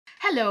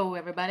Hello,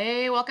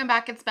 everybody. Welcome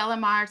back. It's Bella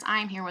Mars.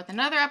 I'm here with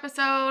another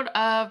episode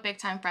of Big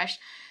Time Fresh.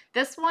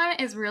 This one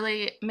is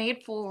really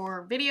made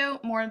for video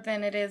more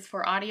than it is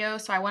for audio,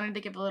 so I wanted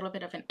to give a little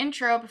bit of an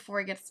intro before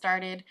we get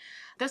started.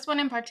 This one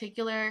in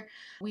particular,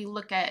 we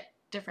look at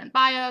different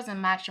bios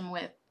and match them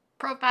with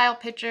profile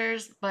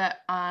pictures, but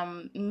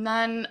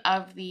none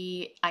of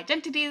the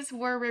identities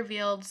were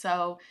revealed,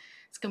 so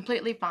it's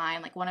completely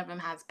fine. Like, one of them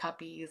has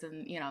puppies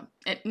and,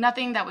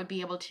 nothing that would be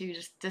able to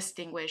just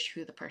distinguish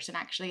who the person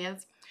actually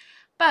is.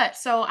 But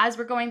so as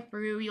we're going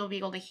through, you'll be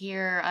able to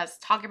hear us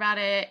talk about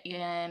it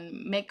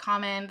and make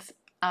comments.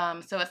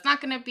 So it's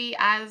not going to be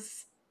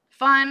as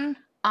fun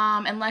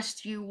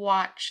unless you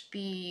watch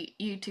the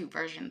YouTube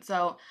version.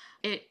 So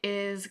it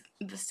is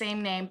the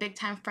same name, Big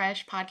Time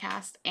Fresh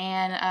Podcast,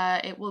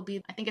 and it will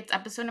be, I think it's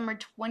episode number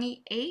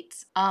 28.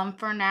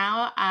 For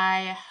now,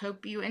 I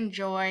hope you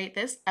enjoy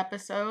this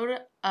episode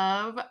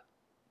of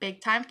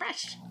Big Time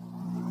Fresh.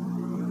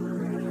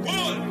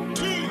 1, 2,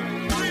 3,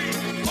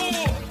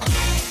 4.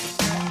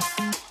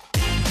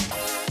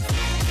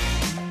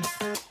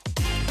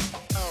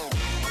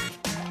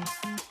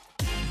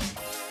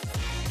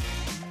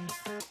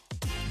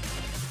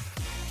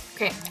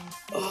 Okay,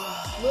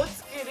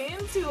 let's get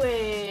into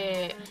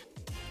it.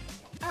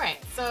 All right,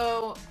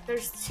 so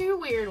there's two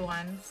weird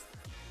ones.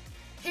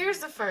 Here's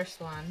the first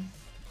one.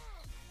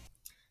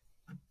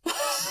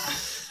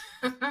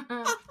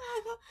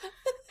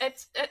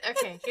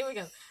 Okay, here we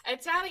go.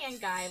 Italian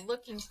guy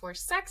looking for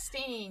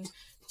sexting.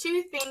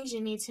 2 things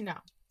you need to know.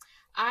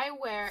 I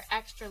wear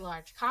extra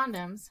large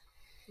condoms,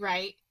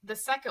 right? The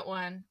second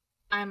one,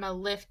 I'm a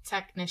lift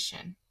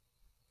technician.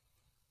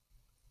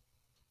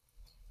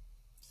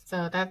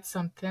 So that's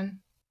something.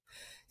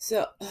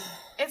 So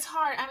it's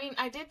hard. I mean,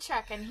 I did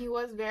check and he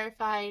was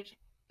verified.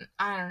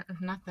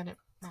 Not that it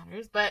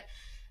matters, but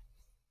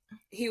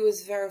he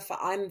was verified.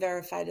 I'm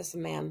verified as a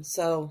man.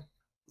 So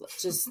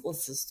let's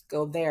just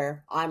go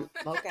there. I'm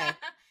okay.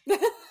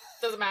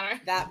 Doesn't matter.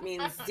 That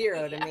means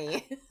 0 to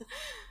me.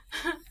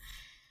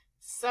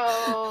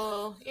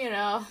 So,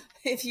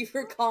 if you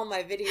recall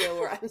my video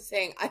where I'm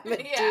saying I'm a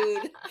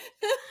dude.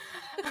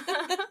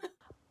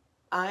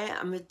 I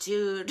am a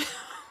dude.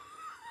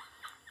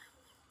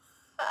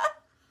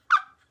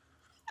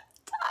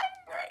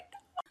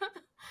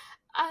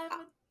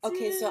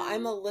 Okay, so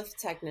I'm a lift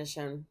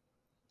technician.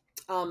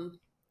 I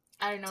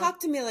don't know. Talk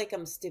to me like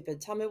I'm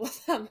stupid. Tell me what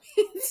that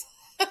means.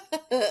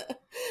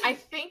 I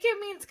think it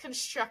means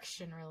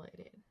construction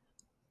related.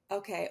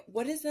 Okay,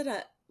 what is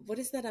that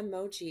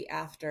emoji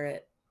after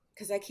it?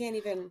 Because I can't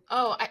even.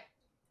 Oh,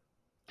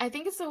 I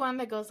think it's the one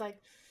that goes like.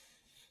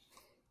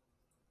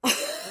 Ooh,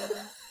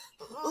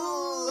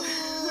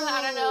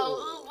 I don't know.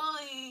 Ooh, boy.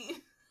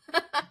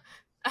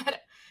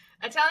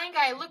 Italian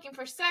guy looking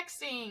for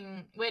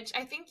sexting, which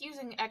I think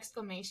using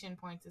exclamation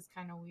points is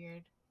kind of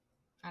weird.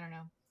 I don't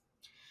know.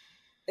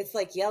 It's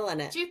like yelling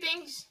it. 2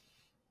 things.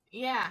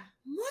 Yeah.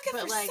 Looking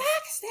for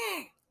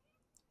sexting.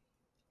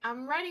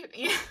 I'm ready.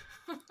 Yeah.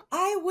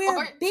 I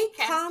wear big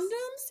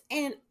condoms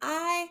and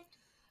I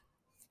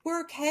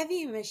work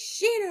heavy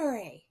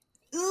machinery.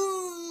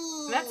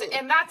 Ooh. That's it.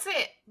 And that's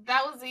it.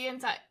 That was the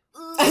entire.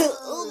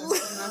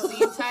 That's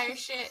the entire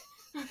shit.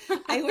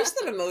 I wish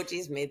that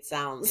emojis made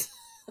sounds.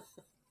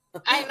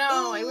 I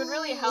know, it would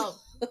really help.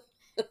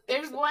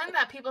 There's one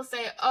that people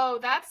say, "Oh,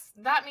 that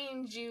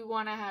means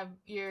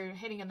you're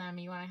hitting on them,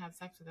 you want to have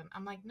sex with them."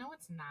 I'm like, no,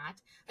 it's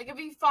not. Like, if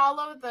you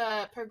follow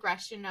the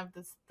progression of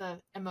the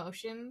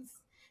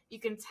emotions, you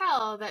can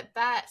tell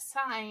that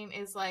sign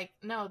is like,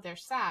 no, they're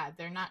sad.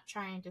 They're not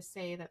trying to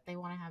say that they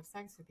want to have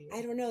sex with you.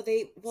 I don't know.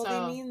 They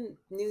mean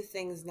new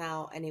things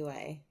now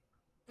anyway.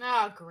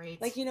 Oh,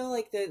 great. Like,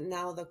 like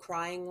the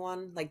crying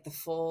one, like the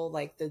full,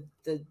 like the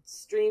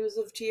streams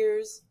of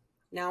tears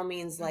now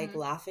means like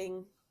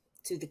laughing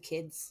to the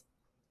kids.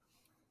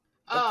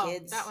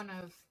 Kids. That one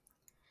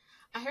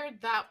I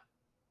heard that.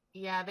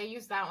 Yeah, they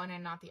use that one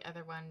and not the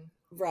other one.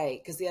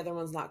 Right, because the other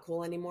one's not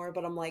cool anymore.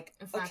 But I'm like,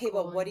 okay,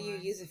 but what do you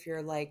use if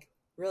you're like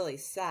really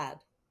sad?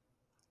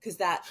 Because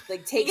that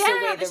like takes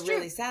away the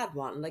really sad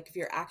one. Like, if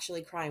you're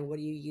actually crying, what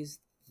do you use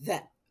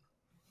then?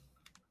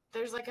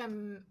 There's like a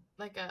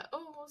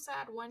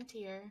sad one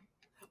tear.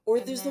 Or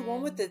there's the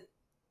one with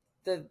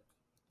the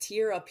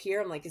tear up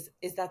here. I'm like,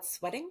 is that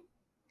sweating?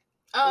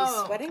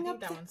 Oh, sweating I think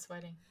that one's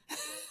sweating.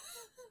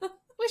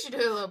 We should do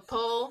a little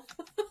poll.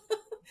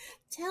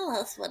 Tell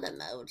us what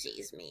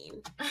emojis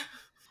mean.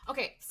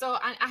 Okay, so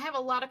I have a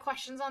lot of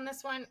questions on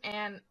this one,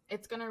 and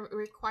it's going to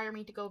require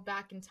me to go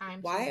back in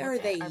time. Why are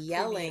they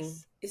yelling?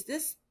 Is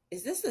this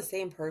the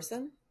same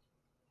person?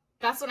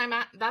 That's what I'm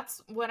at.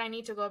 That's what I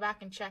need to go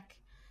back and check,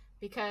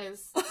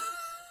 because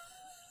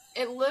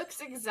it looks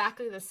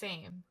exactly the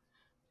same.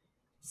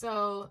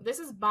 So this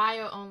is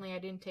bio only. I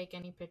didn't take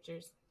any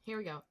pictures. Here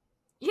we go.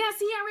 Yeah,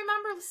 see, I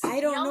remember. I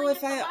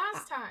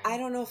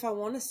don't know if I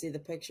want to see the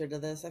picture to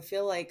this. I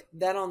feel like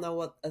then I'll know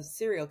what a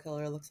serial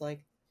killer looks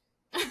like.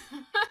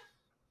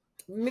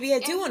 Maybe I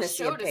do want to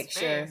see a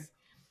picture.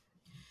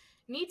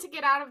 Need to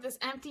get out of this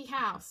empty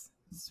house.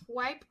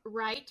 Swipe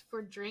right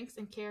for drinks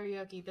and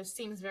karaoke. This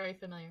seems very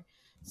familiar.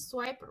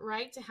 Swipe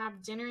right to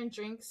have dinner and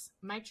drinks,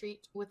 my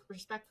treat, with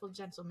respectful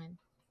gentlemen.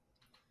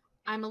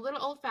 I'm a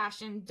little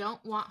old-fashioned,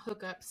 don't want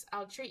hookups.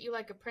 I'll treat you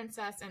like a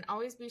princess and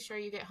always be sure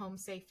you get home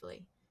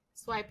safely.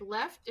 Swipe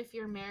left if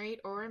you're married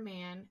or a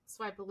man.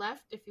 Swipe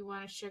left if you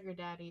want a sugar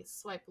daddy.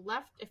 Swipe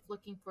left if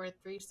looking for a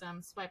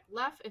threesome. Swipe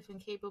left if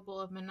incapable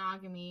of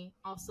monogamy.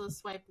 Also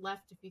swipe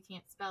left if you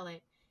can't spell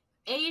it.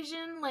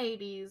 Asian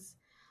ladies,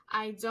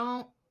 I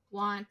don't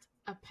want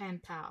a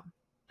pen pal.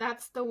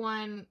 That's the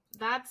one.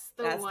 That's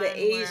the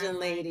Asian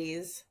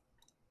ladies.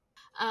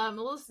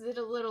 Melissa did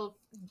a little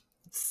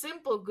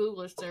simple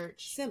Google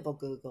search. Simple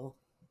Google.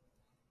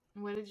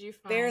 What did you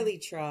find? Barely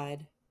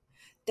tried.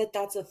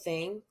 That's a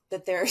thing.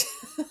 That there's...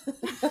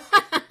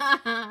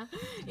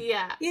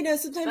 Yeah. You know,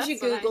 sometimes you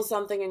Google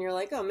something and you're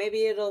like, oh,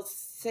 maybe it'll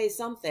say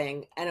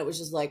something. And it was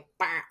just like,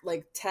 bah,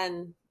 like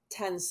 10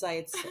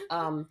 sites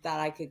that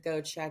I could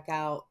go check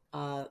out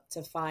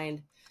to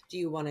find, do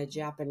you want a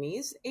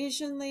Japanese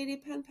Asian lady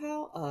pen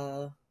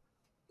pal?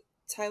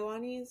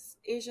 Taiwanese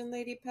Asian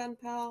lady pen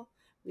pal?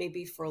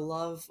 Maybe for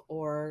love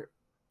or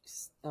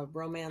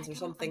romance or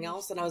something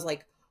else. And I was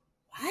like,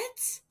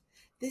 what?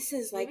 This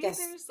is like it's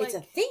a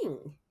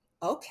thing.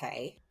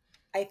 Okay.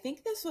 I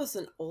think this was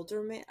an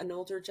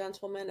older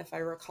gentleman, if I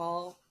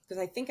recall,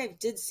 because I think I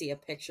did see a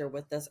picture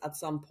with this at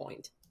some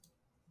point.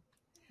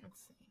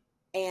 Let's see.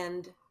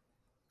 And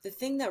the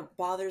thing that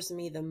bothers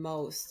me the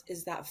most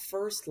is that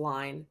first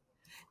line,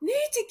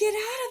 need to get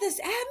out of this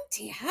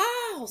empty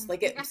house.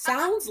 Like, it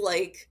sounds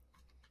like,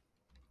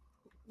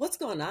 what's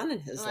going on in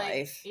his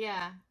life?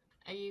 Yeah.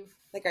 Are you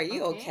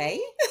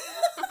okay?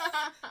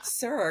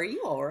 Sir, are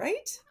you all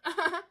right?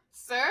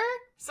 Sir?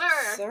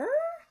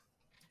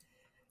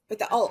 But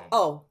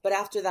but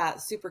after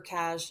that, super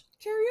cash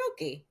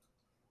karaoke.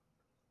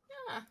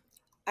 Yeah.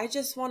 I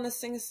just want to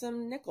sing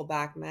some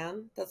Nickelback,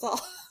 man. That's all.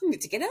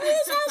 To get out of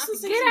this house and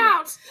sing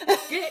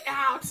Get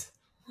out!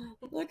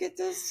 Look at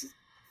this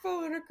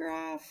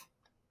photograph.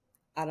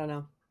 I don't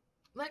know.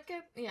 I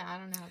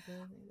don't know how to do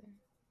it either.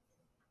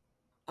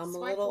 I'm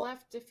Swipe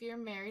left if you're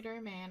married or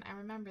a man. I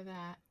remember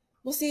that.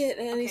 We'll see it,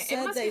 and he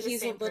said that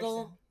he's a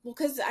little... Person. Well,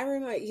 because I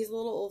remember he's a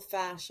little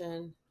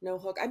old-fashioned, no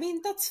hook. I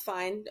mean, that's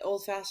fine.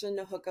 Old-fashioned,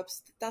 no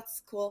hookups.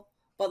 That's cool.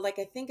 But, like,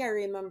 I think I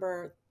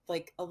remember,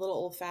 like, a little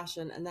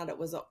old-fashioned and that it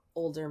was an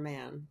older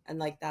man. And,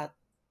 like, that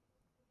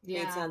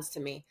made sense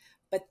to me.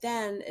 But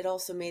then it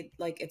also made,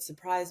 like, it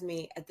surprised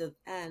me at the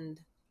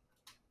end.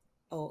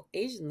 Oh,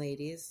 Asian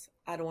ladies,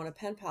 I don't want a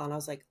pen pal. And I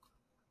was like,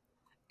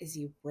 is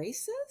he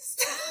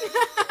racist?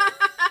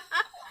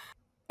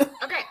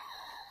 Okay.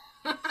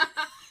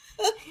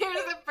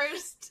 Here's the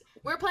first.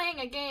 We're playing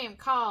a game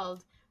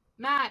called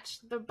Match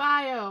the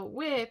Bio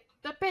with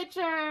the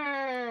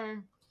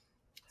Picture.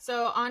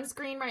 So on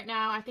screen right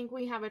now, I think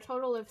we have a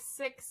total of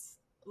 6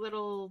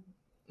 little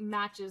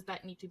matches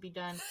that need to be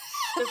done.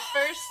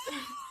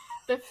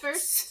 The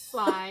first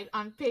slide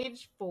on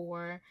page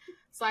 4,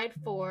 slide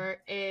 4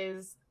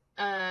 is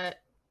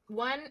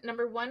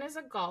number 1 is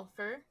a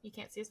golfer. You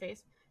can't see his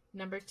face.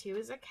 Number 2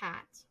 is a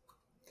cat.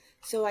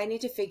 So I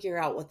need to figure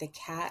out what the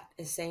cat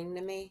is saying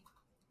to me.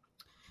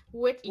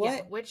 Which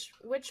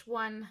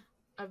one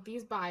of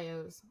these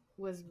bios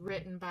was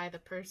written by the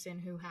person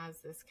who has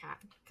this cat?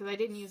 Because I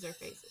didn't use their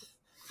faces.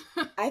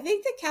 I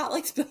think the cat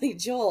likes Billy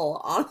Joel,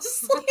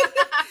 honestly.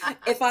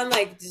 If I'm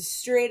like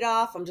straight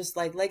off, I'm just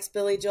like, likes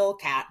Billy Joel,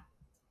 cat.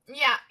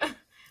 Yeah.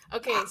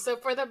 Okay, so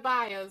for the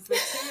bios,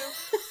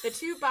 the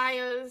two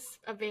bios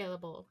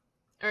available,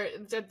 or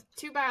the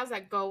 2 bios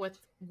that go with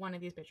one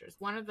of these pictures.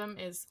 One of them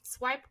is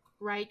swipe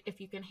right if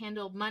you can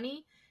handle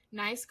money,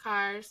 nice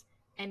cars,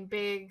 and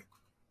big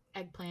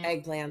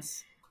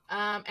eggplants.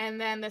 And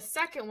then the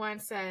second one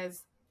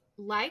says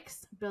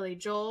likes Billy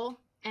Joel,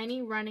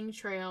 any running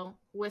trail,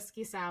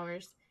 whiskey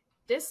sours,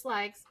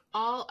 dislikes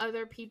all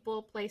other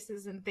people,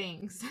 places, and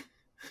things.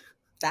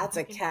 That's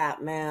a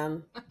cat,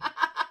 man.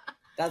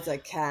 That's a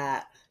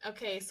cat.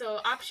 Okay,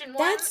 so option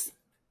 1.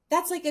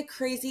 That's like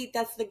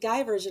that's the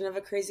guy version of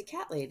a crazy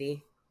cat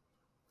lady.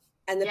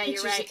 And the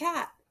picture's a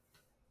cat.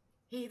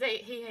 He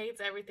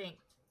hates everything.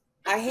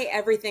 I hate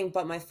everything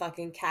but my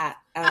fucking cat.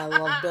 And I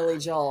love Billy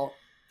Joel.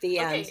 The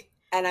end.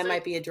 And I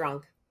might be a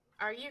drunk.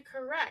 Are you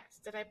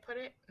correct? Did I put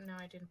it? No,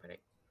 I didn't put it.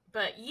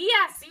 But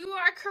yes, you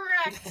are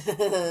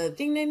correct.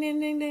 Ding, ding, ding,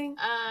 ding, ding.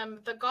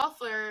 The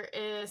golfer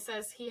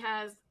says he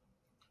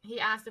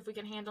asked if we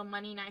can handle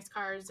money, nice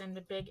cars, and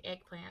the big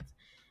eggplants.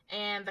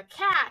 And the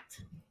cat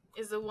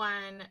is the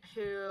one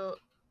who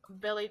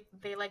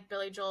they like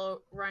Billy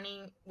Joel,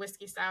 running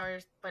whiskey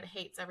sours, but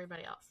hates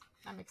everybody else.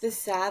 That makes sense.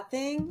 The sad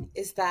thing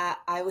is that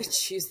I would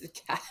choose the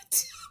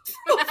cat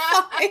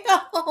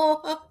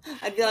profile.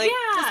 I'd be like,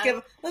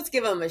 let's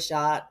give him a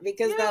shot,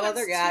 because that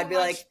other guy, I'd be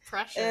like,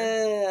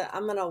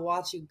 I'm gonna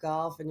watch you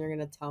golf, and you're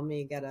gonna tell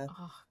me you got a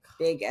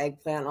big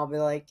eggplant. I'll be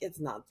like, it's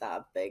not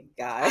that big,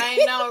 guy.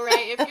 I know,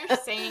 right? If you're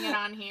saying it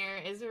on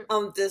here,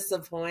 I'm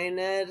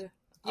disappointed.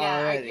 Yeah,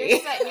 already. You're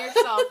setting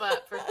yourself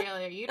up for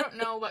failure. You don't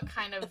know what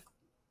kind of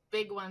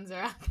big ones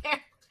are out there.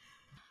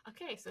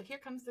 Okay, so here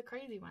comes the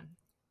crazy one.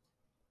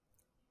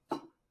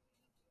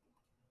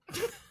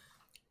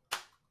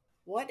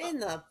 What in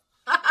the...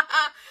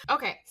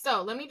 Okay,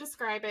 so let me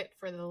describe it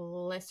for the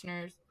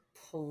listeners.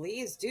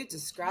 Please do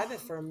describe it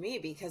for me,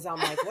 because I'm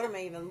like, what am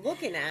I even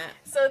looking at?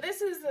 So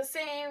this is the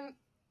same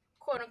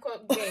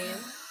quote-unquote game.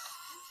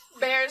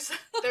 There's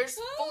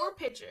 4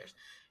 pictures.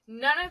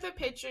 None of the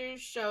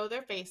pictures show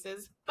their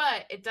faces,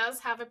 but it does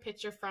have a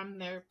picture from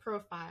their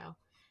profile.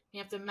 You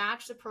have to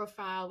match the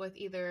profile with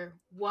either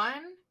 1,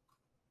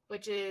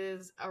 which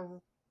is a...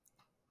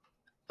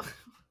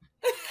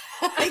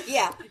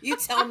 Yeah, you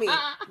tell me.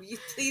 You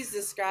please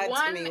describe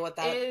to me what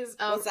that is.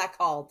 What's that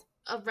called?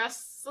 A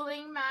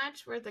wrestling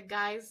match where the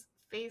guy's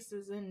face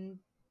is in,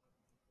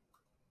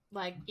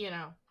 like, you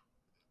know,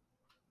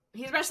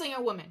 he's wrestling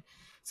a woman.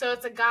 So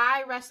it's a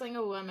guy wrestling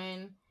a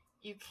woman.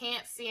 You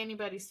can't see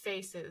anybody's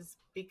faces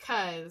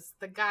because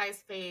the guy's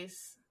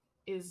face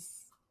is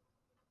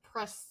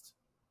pressed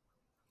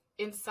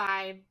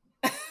inside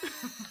of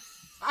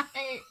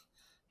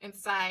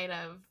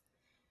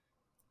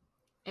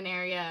an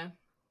area.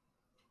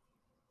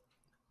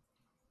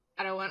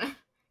 I don't want to.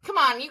 Come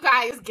on, you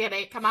guys get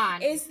it. Come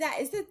on. Is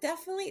it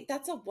definitely,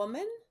 that's a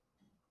woman?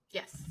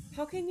 Yes.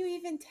 How can you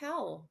even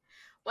tell?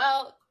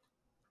 Well,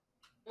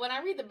 when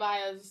I read the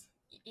bios,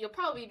 you'll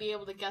probably be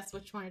able to guess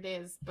which one it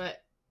is,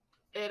 but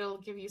it'll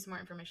give you some more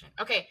information.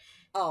 Okay.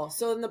 Oh,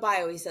 so in the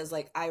bio he says,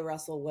 like, I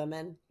wrestle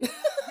women.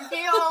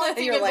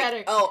 It's even like,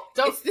 better. Oh,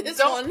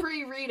 don't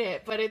pre-read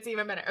it, but it's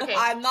even better. Okay.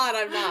 I'm not.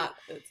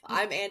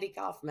 I'm Andy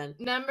Kaufman.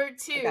 Number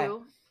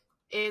 2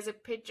 is a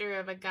picture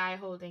of a guy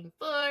holding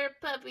 4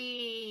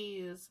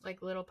 puppies,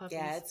 like little puppies.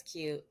 Yeah, it's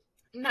cute.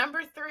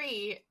 Number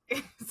 3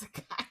 is a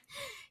guy.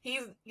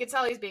 You can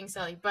tell he's being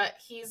silly, but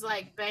he's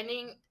like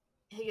bending.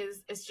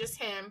 It's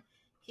just him.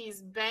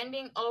 He's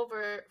bending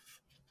over,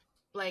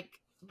 like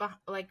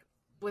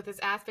with his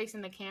ass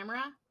facing the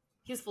camera.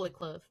 He's fully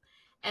clothed.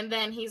 And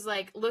then he's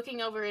like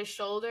looking over his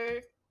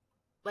shoulder,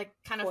 like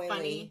kind of Coily.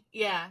 Funny.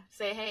 Yeah.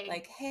 Say, hey.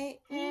 Like, hey,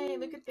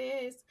 look at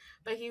this.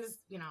 But he's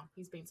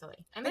being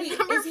silly. And then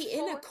is he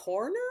 4, in a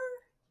corner?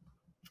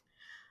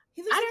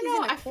 He looks I like don't he's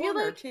know. in a I corner,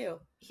 feel like too.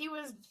 He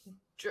was,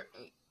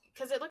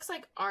 because it looks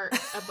like art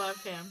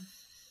above him.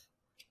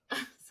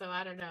 So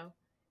I don't know.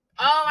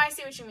 Oh, I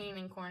see what you mean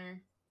in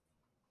corner.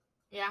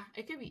 Yeah,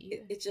 it could be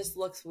either. It just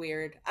looks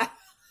weird.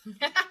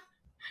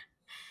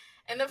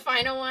 And the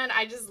final one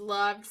I just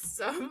loved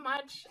so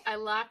much. I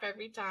laugh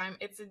every time.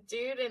 It's a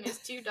dude and his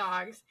 2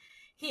 dogs.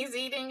 He's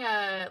eating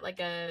I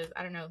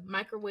don't know,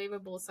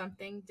 microwavable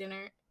something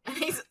dinner. And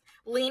he's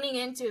leaning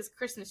into his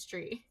Christmas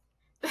tree.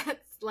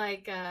 That's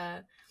like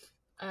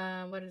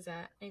what is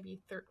that? Maybe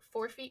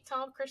 4 feet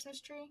tall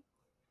Christmas tree.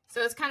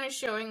 So it's kind of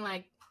showing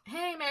like,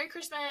 hey, Merry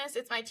Christmas.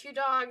 It's my 2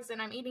 dogs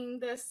and I'm eating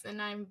this and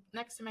I'm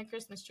next to my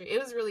Christmas tree. It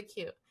was really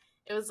cute.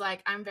 It was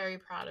like, I'm very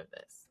proud of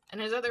this.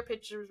 And his other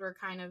pictures were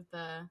kind of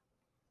the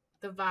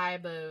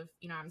vibe of,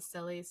 I'm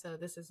silly, so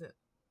this isn't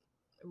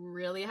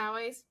really how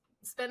I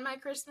spend my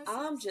Christmas.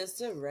 I'm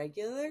just a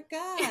regular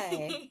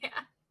guy.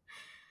 Yeah.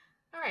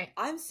 All right.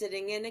 I'm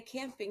sitting in a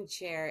camping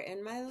chair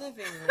in my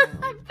living room.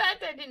 I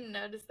bet I didn't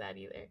notice that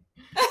either.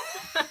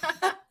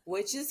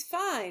 Which is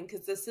fine,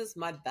 because this is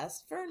my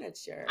best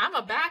furniture. I'm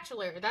a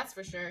bachelor, that's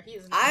for sure.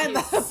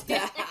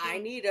 I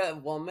need a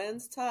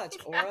woman's touch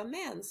or a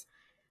man's.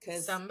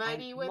 Because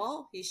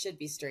he should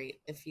be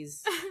straight if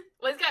he's...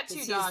 Well, he's got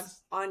 2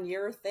 dogs. On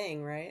your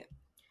thing, right?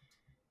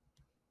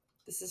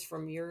 This is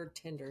from your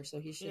Tinder,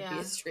 so he should be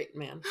a straight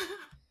man.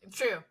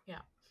 True,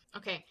 yeah.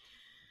 Okay.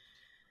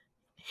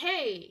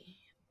 Hey,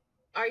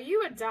 are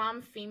you a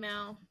dom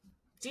female?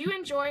 Do you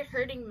enjoy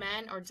hurting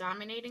men or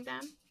dominating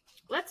them?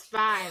 Let's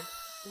vibe.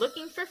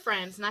 Looking for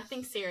friends,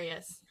 nothing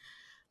serious.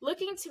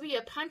 Looking to be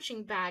a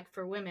punching bag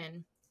for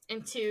women.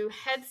 Into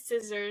head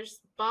scissors,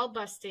 ball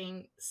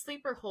busting,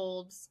 sleeper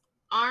holds,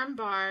 arm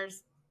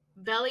bars,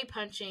 belly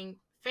punching,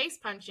 face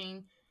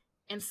punching,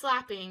 and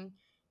slapping.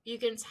 You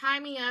can tie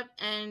me up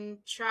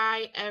and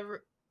try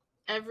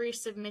every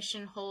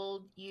submission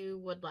hold you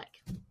would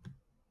like.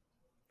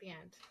 The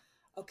end.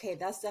 Okay,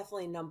 that's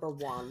definitely number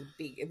 1.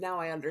 Now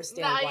I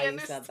understand why you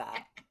said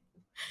that.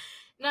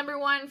 Number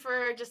 1,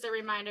 for just a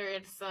reminder,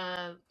 it's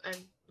a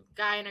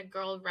guy and a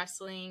girl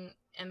wrestling,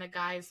 and the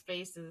guy's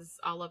face is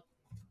all up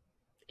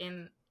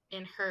in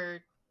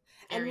her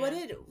area. And what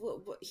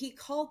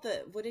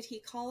did he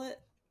call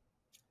it?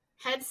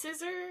 Head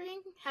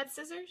scissoring? Head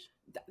scissors?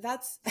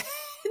 That's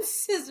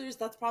scissors.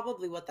 That's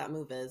probably what that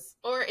move is.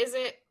 Or is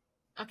it...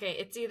 Okay,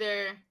 it's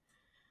either...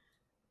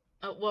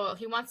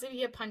 he wants to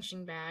be a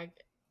punching bag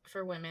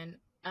for women,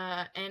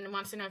 and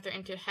wants to know if they're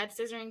into head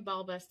scissoring,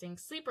 ball busting,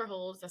 sleeper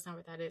holds, that's not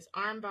what that is,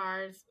 arm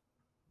bars,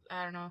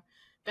 I don't know,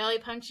 belly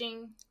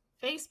punching,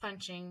 face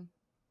punching,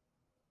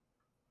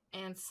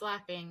 and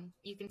slapping.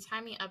 You can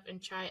tie me up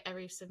and try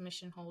every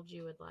submission hold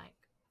you would like.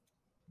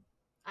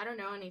 I don't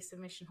know any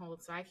submission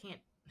holds, so I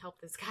can't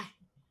help this guy.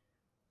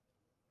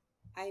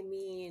 I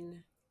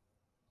mean,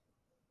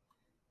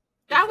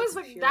 that was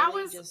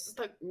just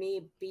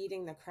me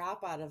beating the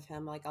crap out of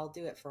him. Like, I'll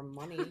do it for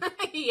money.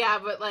 Yeah,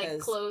 but like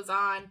clothes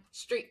on,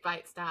 street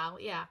fight style.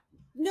 Yeah.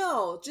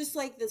 No, just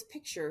like this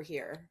picture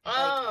here. Oh.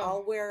 Like,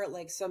 I'll wear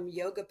like some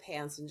yoga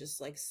pants and just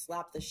like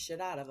slap the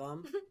shit out of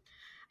them.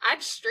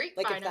 I'd street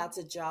like fight if that's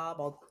a job,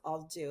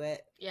 I'll do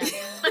it. Yeah.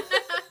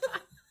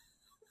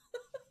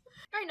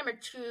 All right, number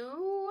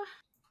 2.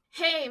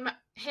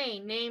 Hey,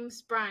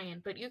 name's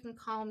Brian, but you can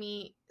call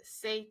me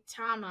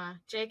Saitama.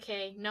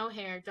 JK, no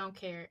hair, don't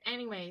care.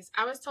 Anyways,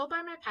 I was told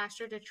by my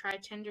pastor to try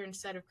Tinder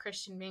instead of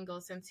Christian Mingle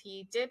since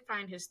he did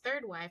find his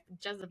third wife,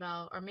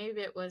 Jezebel, or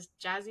maybe it was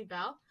Jazzy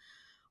Bell.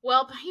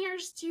 Well,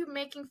 here's to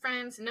making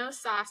friends, no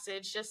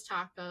sausage, just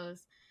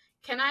tacos.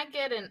 Can I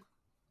get an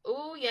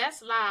ooh,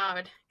 yes,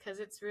 loud, because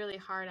it's really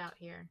hard out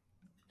here.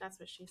 That's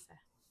what she said.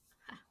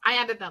 I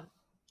added that one.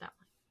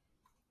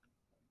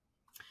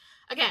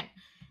 Again,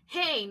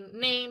 hey,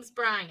 name's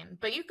Brian,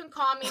 but you can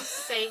call me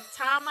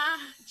Saitama,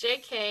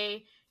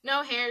 JK,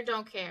 no hair,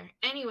 don't care.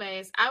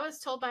 Anyways, I was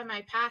told by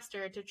my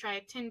pastor to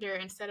try Tinder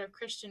instead of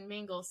Christian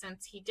Mingle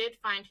since he did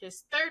find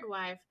his third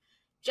wife,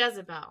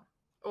 Jezebel.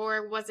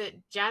 Or was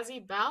it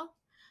Jazzy Bell?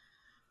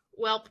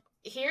 Well,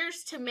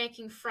 here's to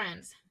making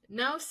friends.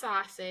 No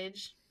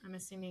sausage. I'm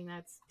assuming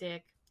that's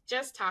dick.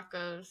 Just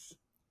tacos.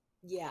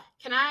 Yeah.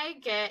 Can I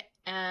get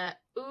a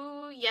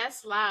ooh,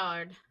 yes,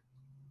 loud?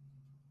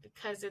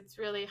 Because it's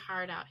really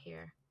hard out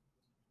here.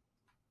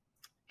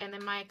 And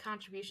then my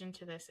contribution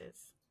to this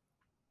is,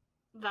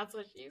 that's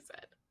what she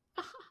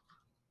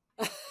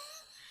said.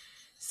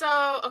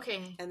 So,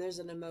 okay. And there's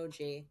an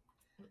emoji.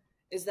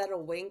 Is that a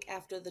wink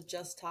after the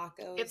just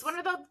tacos? It's one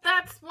of the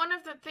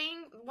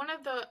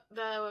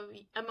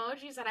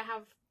emojis that I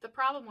have the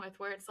problem with,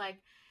 where it's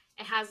like,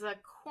 it has the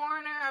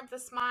corner of the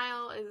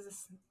smile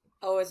is.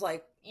 Oh, it's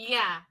like.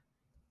 Yeah.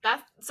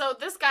 So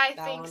this guy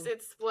thinks one.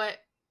 It's what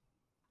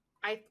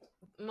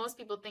most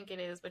people think it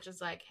is, which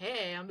is like,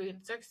 hey, I'm being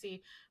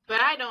sexy,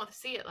 but I don't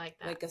see it like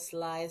that. Like a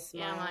sly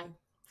smile. Yeah, I'm like,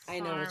 I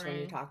know which one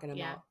you're talking about.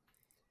 Yeah.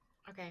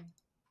 Okay.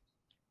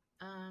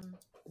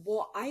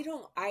 Well, I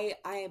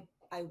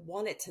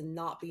want it to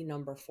not be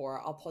number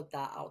 4. I'll put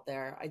that out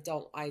there. I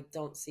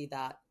don't see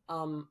that.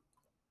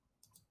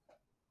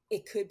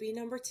 It could be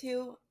number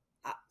 2.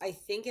 I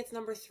think it's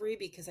number 3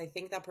 because I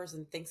think that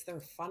person thinks they're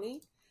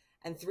funny,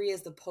 and 3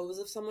 is the pose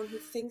of someone who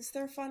thinks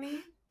they're funny,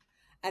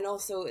 and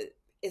also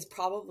is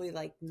probably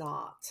like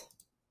not.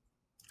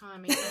 Oh, I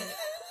mean,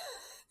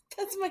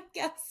 that's my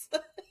guess.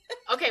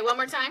 Okay, one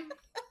more time.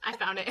 I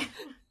found it.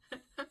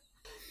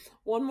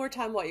 One more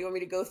time. What, you want me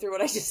to go through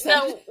what I just said?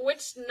 No,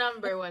 which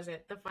number was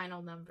it? The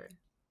final number.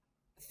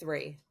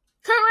 3.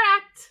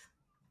 Correct.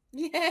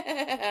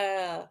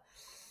 Yeah.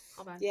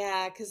 Hold on.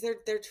 Yeah, because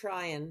they're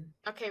trying.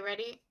 Okay,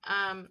 ready?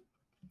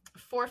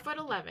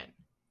 4'11",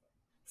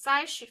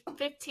 size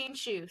 15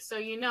 shoes, so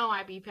you know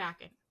I be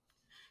packing.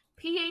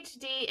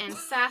 PhD in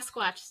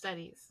Sasquatch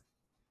studies.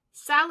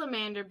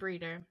 Salamander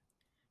breeder.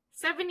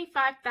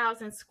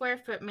 75,000 square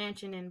foot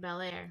mansion in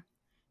Bel Air.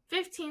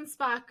 15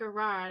 spot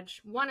garage.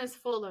 One is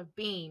full of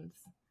beans.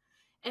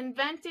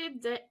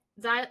 Invented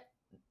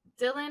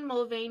Dylan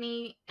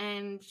Mulvaney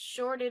and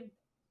shorted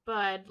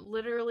Bud.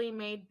 Literally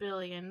made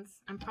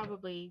billions. I'm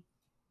probably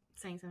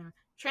saying something.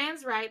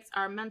 Trans rights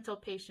are mental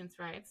patients'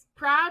 rights.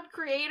 Proud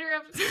creator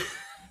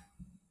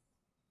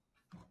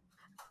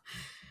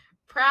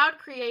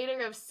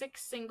of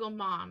 6 single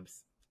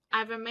moms.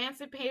 I've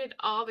emancipated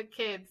all the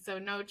kids, so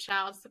no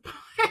child support.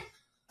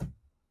 Let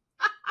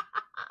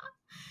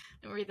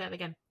me read that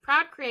again.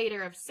 Proud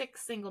creator of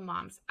 6 single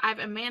moms. I've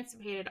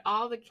emancipated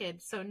all the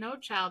kids, so no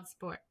child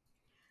support.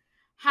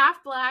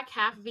 Half black,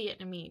 half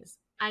Vietnamese.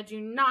 I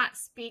do not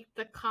speak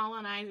the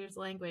colonizer's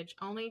language.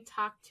 Only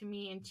talk to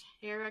me in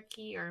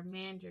Cherokee or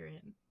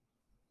Mandarin.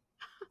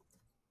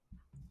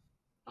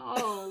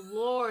 Oh,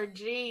 Lord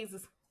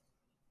Jesus.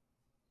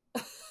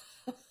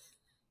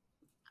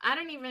 I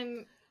don't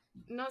even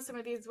know some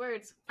of these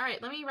words. All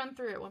right, let me run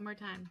through it one more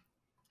time.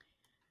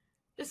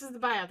 This is the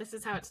bio. This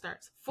is how it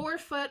starts.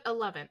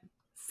 4'11",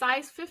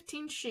 size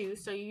 15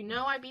 shoes, so you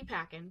know I be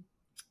packing.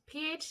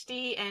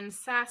 PhD in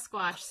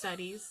Sasquatch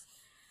studies.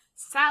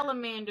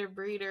 Salamander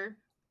breeder.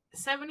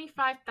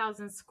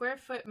 75,000 square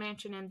foot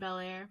mansion in Bel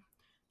Air.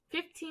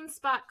 15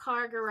 spot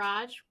car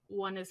garage.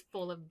 One is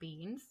full of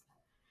beans.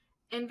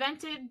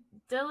 Invented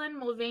Dylan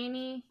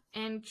Mulvaney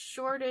and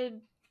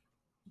shorted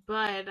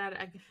Bud.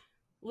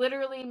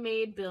 Literally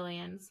made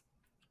billions.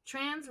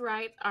 Trans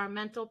rights are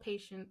mental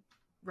patient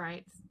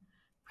rights.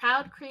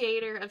 Proud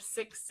creator of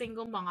 6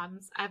 single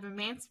moms. I've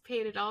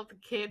emancipated all the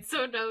kids,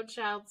 so no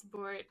child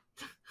support.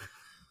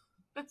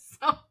 That's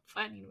so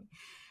funny.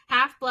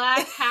 Half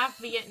black, half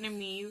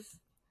Vietnamese.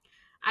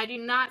 I do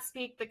not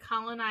speak the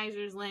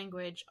colonizer's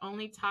language.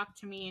 Only talk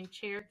to me in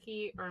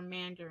Cherokee or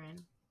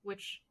Mandarin,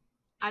 which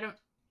I don't.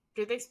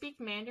 Do they speak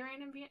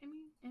Mandarin in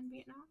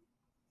Vietnam?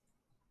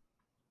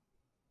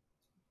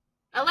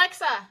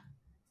 Alexa,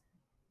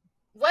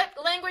 what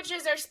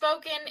languages are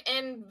spoken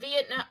in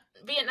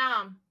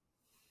Vietnam?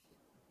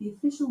 The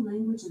official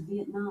language of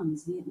Vietnam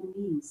is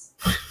Vietnamese.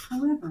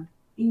 However,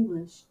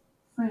 English,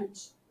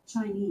 French,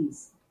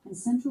 Chinese, and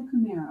Central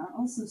Khmer are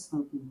also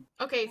spoken.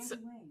 Okay, By so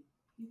the way,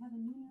 you have a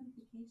new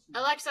notification.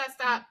 Alexa,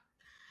 stop.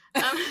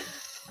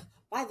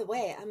 By the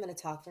way, I'm going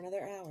to talk for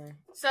another hour.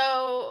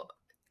 So,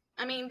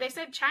 I mean, they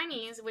said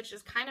Chinese, which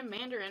is kind of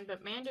Mandarin,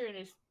 but Mandarin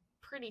is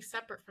pretty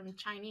separate from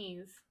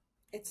Chinese.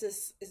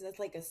 Is it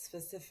like a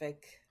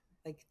specific,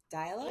 like,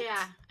 dialect?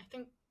 Yeah, I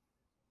think.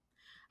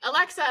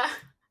 Alexa,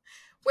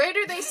 where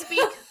do they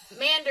speak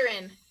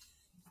Mandarin?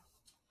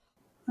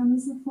 From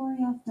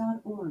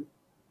islaforiof.org.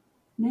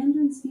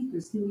 Mandarin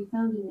speakers can be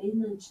found in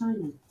mainland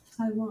China,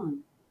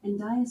 Taiwan, and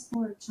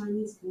diasporic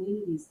Chinese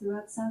communities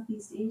throughout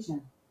Southeast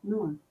Asia,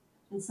 North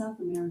and South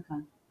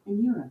America,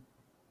 and Europe.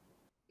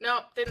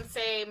 Nope, didn't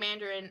say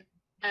Mandarin.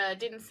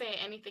 Didn't say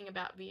anything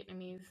about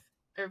Vietnamese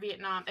or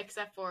Vietnam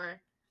except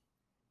for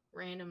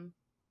random.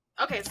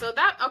 Okay, so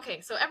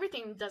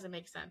everything doesn't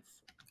make sense.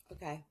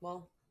 Okay,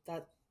 well,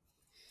 that.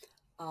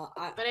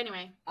 But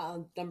anyway.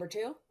 Number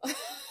 2?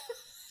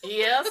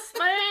 Yes,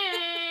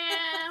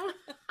 ma'am.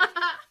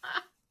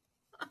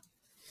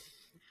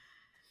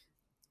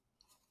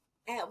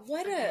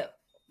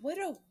 What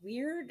a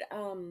weird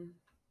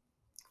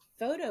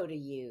photo to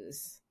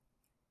use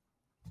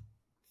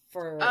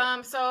for.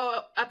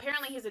 So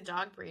apparently he's a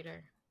dog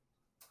breeder.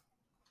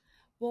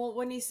 Well,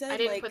 when he said I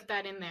didn't put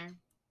that in there.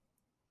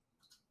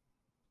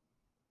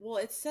 Well,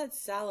 it said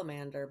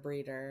salamander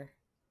breeder,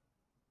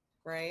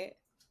 right?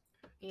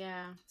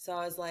 Yeah. So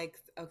I was like,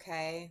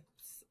 okay,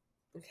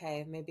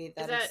 maybe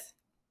that is.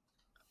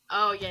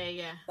 Oh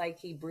yeah. Like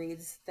he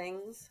breeds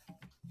things,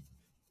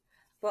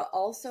 but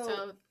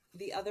also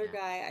the other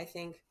guy I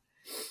think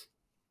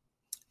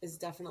is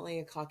definitely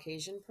a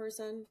Caucasian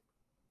person.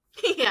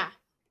 Yeah.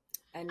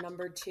 And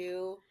number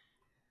 2,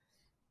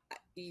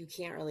 you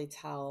can't really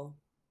tell.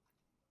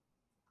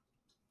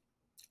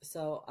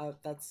 So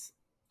that's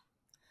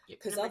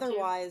because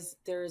otherwise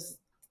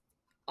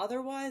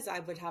I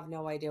would have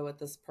no idea what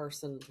this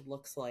person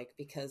looks like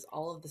because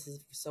all of this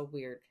is so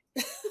weird.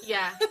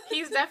 Yeah,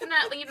 he's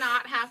definitely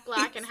not half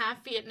black and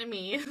half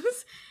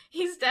Vietnamese.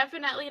 He's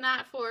definitely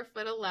not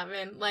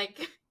 4'11".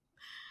 Like,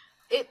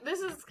 this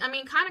is, I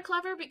mean, kind of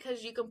clever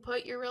because you can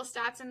put your real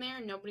stats in there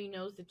and nobody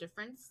knows the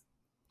difference.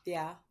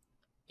 Yeah.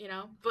 You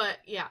know, but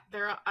yeah,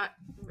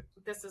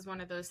 this is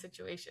one of those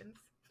situations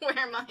where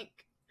I'm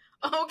like,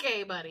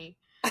 okay, buddy.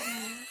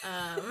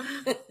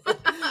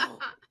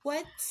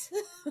 What?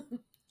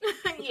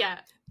 Yeah.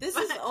 This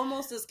is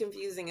almost as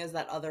confusing as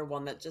that other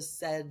one that just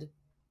said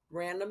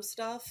random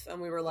stuff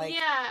and we were like,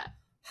 yeah.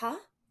 Huh?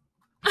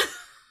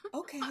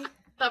 Okay.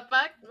 The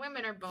fuck?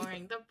 Women are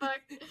boring. The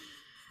fuck?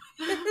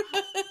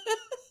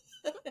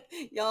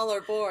 Y'all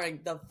are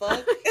boring. The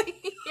fuck?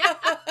 Yeah.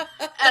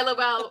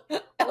 LOL.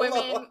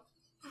 Women.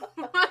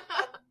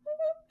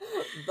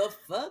 The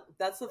fuck?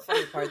 That's the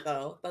funny part,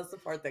 though. That's the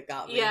part that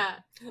got me. Yeah.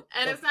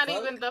 And it's not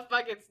even the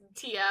fuck, it's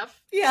TF.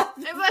 Yeah.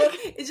 It's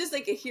like, it's just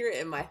like I hear it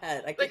in my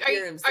head. I can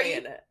hear him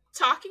saying it.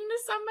 Talking to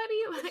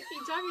somebody? Like,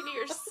 you talking to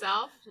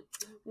yourself?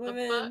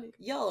 Women,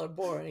 y'all are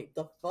boring.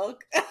 The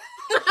fuck?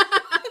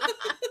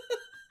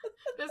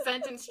 The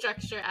sentence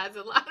structure adds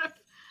a lot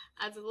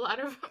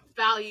of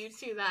value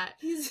to that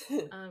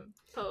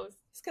post.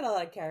 He's got a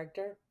lot of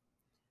character.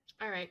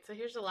 All right, so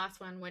here's the last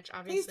one, which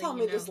obviously please tell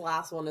me this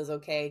last one is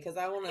okay because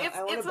I want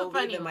to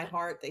believe in my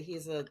heart that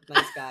he's a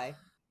nice guy.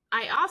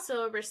 I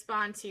also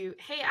respond to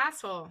 "Hey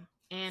asshole"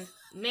 and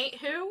 "Nate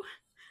who."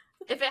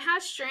 If it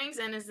has strings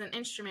and is an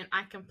instrument,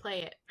 I can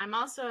play it. I'm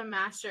also a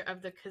master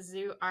of the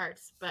kazoo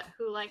arts, but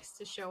who likes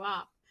to show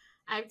off?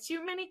 I have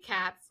too many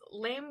cats,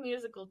 lame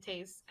musical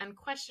tastes, and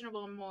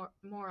questionable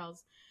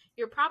morals.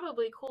 You're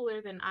probably cooler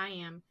than I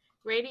am.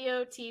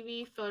 Radio,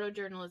 TV,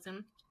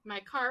 photojournalism. My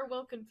car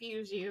will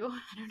confuse you.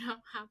 I don't know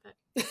how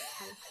that...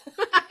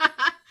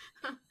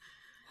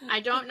 I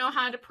don't know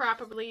how to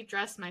properly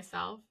dress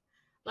myself.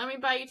 Let me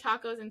buy you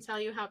tacos and tell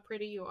you how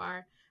pretty you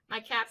are.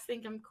 My cats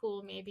think I'm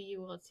cool. Maybe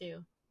you will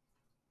too.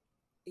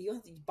 You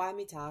have to buy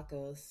me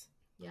tacos.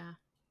 Yeah.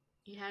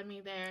 You had me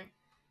there.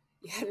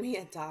 You had me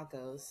at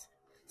tacos.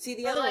 See,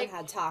 the other one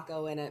had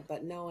taco in it,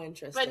 but no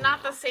interest But in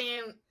not that. The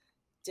same.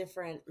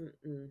 Different.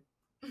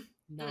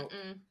 No.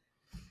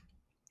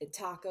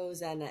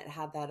 Tacos, and it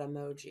had that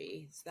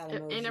emoji. So that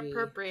emoji.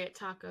 Inappropriate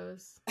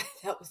tacos.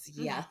 That was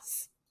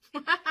yes.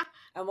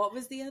 And what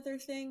was the other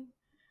thing?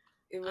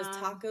 It was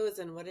tacos,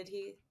 and what did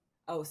he?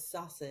 Oh,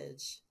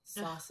 sausage.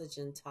 Sausage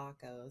and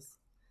tacos.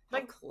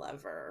 How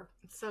clever.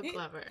 So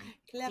clever.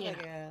 Clever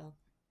girl.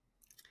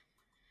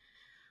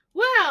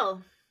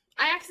 Well,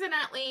 I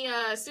accidentally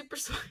super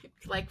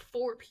swiped like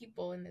 4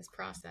 people in this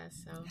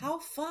process. So how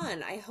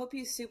fun! I hope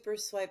you super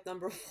swipe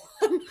number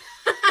 1.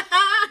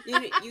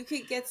 you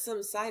could get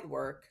some side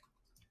work.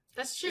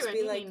 That's true. I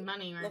need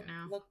money right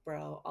now. Look,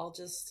 bro. I'll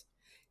just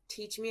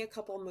teach me a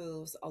couple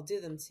moves. I'll do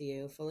them to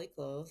you, fully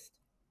clothed.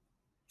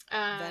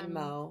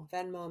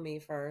 Venmo me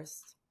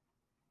first,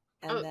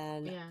 and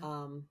then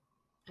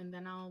and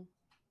then I'll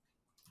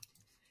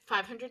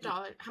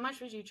 $500. How much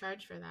would you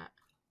charge for that?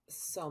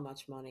 So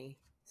much money.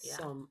 Yeah.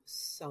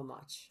 So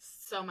much.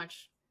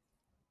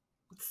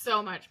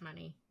 So much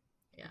money.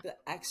 Yeah. The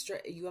extra.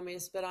 You want me to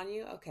spit on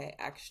you? Okay,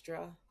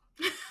 extra.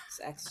 It's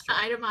extra.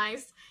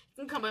 Itemized.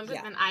 You can come up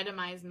with an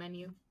itemized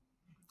menu.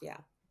 Yeah.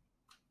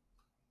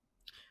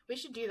 We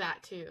should do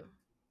that too,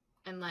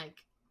 and like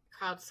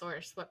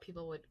crowdsource what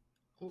people would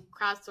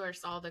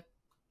crowdsource all the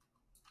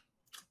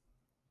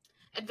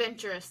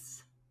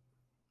adventurous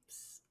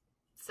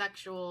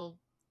sexual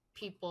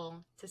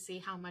people to see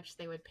how much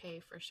they would pay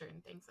for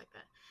certain things like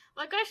that.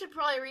 Like, I should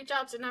probably reach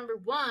out to number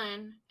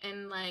one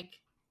and, like,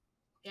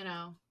 you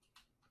know,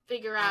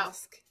 figure out.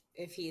 Ask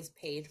if he's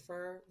paid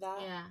for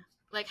that. Yeah.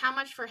 Like, how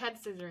much for head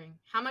scissoring?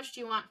 How much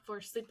do you want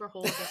for sleeper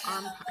holes or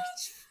arm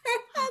parts?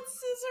 For head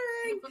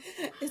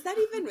scissoring? Is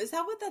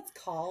that what that's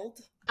called?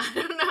 I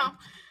don't know.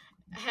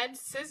 Head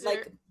scissor.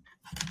 Like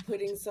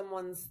putting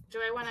someone's. Do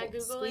I want to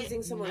Google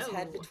squeezing someone's No.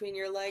 head between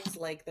your legs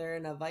like they're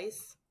in a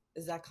vice?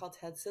 Is that called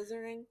head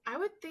scissoring? I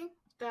would think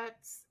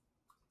that's.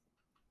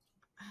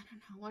 I don't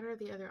know. What are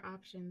the other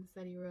options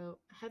that he wrote?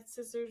 Head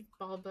scissors,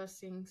 ball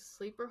busting,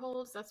 sleeper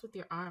holds. That's with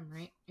your arm,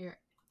 right?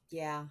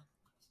 Yeah.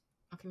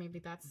 Okay, maybe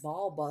that's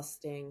ball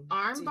busting.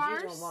 Arm Dude,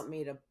 bars? You don't want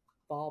me to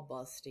ball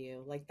bust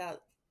you like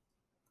that.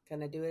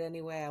 Can I do it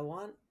any way I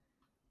want?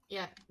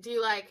 Yeah. Do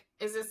you like?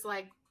 Is this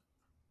like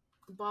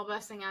ball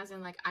busting as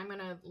in like I'm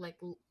gonna like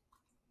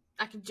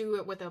I could do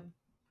it with a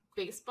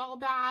baseball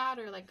bat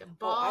or like a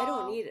ball? Oh,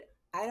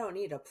 I don't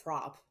need a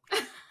prop.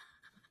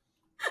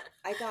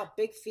 I got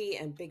big feet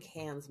and big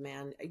hands,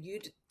 man. You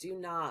do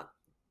not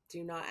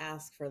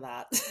ask for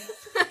that.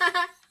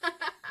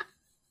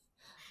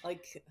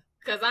 Like,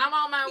 because I'm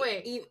on my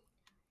way.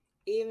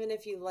 Even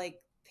if you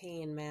like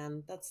pain,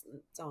 man,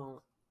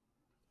 don't.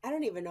 I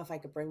don't even know if I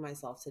could bring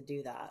myself to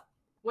do that.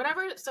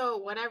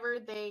 Whatever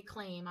they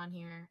claim on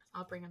here,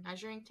 I'll bring a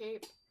measuring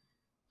tape.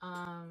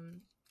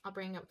 I'll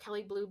bring a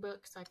Kelly Blue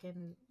Book so I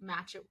can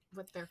match it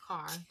with their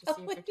car to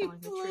see if they're telling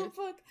the truth.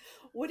 Book.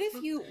 What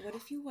if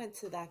you went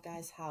to that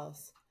guy's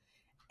house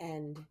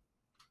and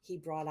he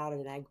brought out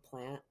an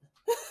eggplant?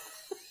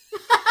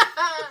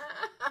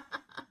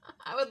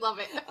 I would love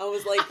it. I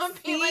was like, I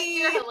would be like,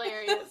 you're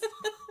hilarious.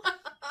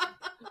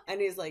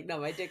 And he's like, no,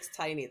 my dick's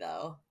tiny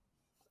though.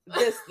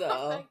 This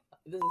though,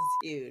 this is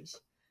huge.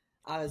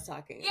 I was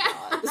talking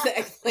about this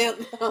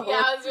eggplant though.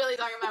 Yeah, I was really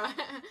talking about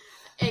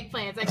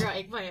eggplants. I grow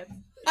eggplants.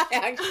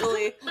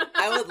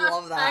 I would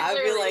love that.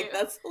 I'd be like,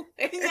 that's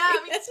hilarious. Yeah,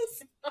 me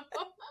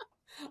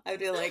too. I'd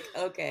be like,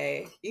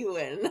 okay, you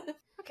win.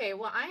 Okay,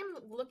 well, I'm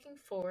looking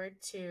forward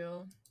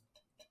to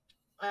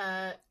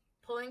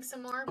pulling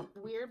some more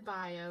weird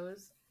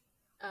bios,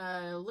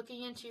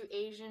 looking into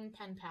Asian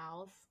pen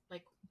pals,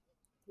 like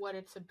what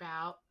it's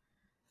about.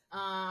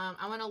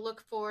 I want to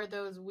look for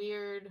those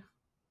weird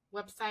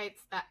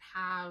websites that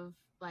have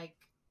like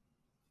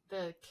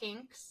the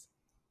kinks,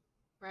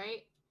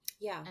 right?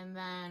 Yeah. And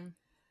then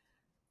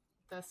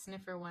the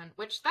sniffer one,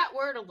 which that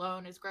word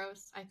alone is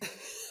gross, I think.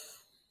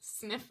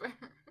 Sniffer.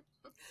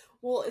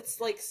 Well,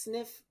 it's like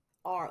sniff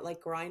R,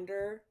 like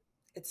grinder.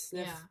 It's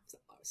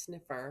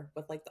sniffer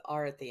with like the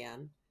R at the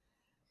end.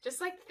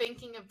 Just like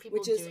thinking of people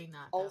which is doing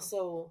that.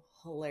 Also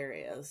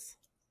hilarious.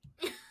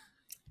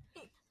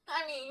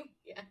 I mean,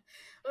 yeah.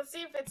 Let's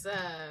see if it's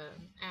a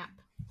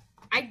app.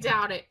 I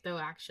doubt it though,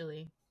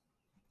 actually.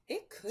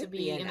 It could to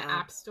be an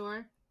app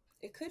store.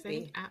 It could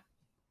be. App.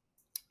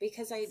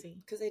 Because I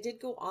did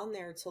go on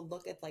there to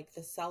look at like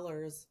the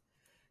sellers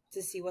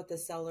to see what the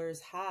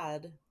sellers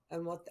had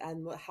and what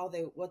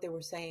they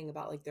were saying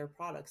about like their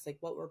products. Like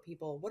what are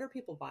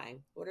people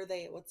buying?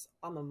 What's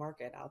on the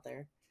market out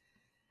there?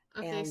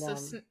 Okay,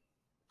 and,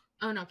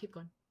 oh no, keep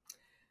going.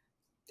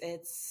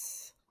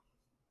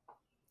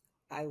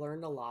 I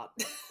learned a lot.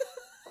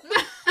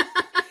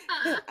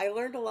 I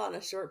learned a lot in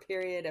a short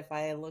period. If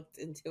I looked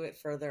into it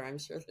further, I'm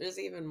sure there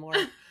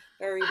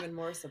are even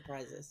more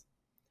surprises.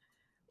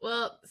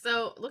 Well,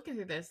 so looking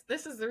through this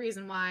is the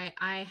reason why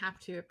I have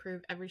to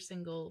approve every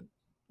single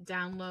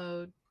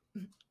download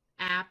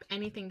app,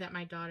 anything that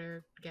my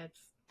daughter gets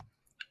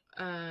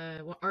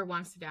or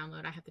wants to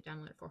download, I have to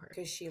download it for her.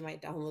 Because she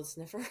might download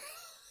Sniffer.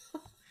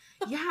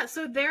 Yeah,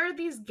 so there are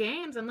these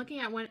games. I'm looking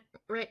at one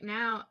right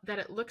now that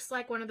it looks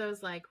like one of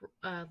those like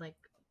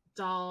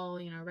doll,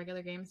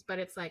 regular games, but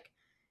it's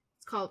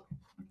called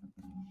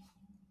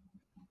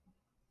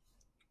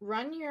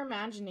Run Your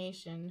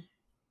Imagination.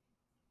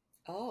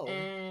 Oh.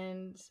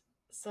 And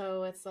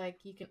so it's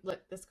like you can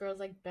look, this girl's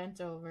like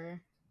bent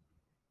over.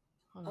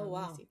 Hold on, wow.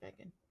 Let me see if I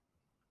can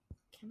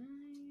I?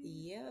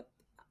 Yep.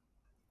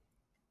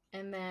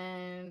 And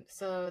then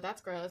so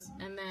that's gross.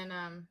 And then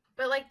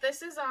but like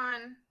this is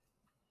on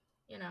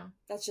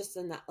that's just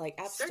in that like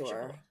app searchable.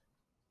 Store.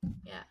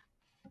 Yeah.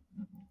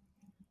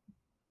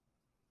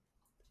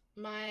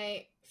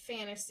 My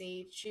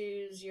fantasy,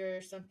 choose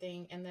your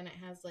something, and then it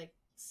has like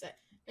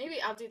maybe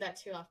I'll do that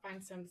too. I'll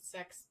find some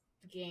sex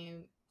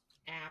game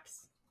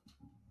apps.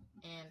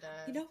 And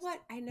you know what?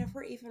 I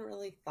never even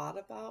really thought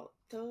about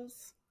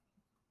those.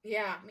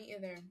 Yeah, me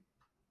either.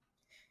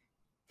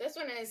 This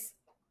one is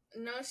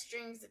no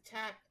strings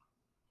attached,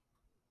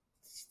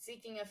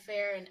 seeking a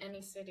fare in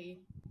any city.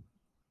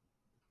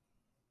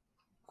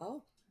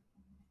 Oh.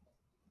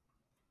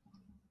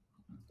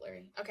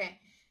 Blurry. Okay.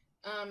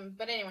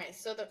 But anyway,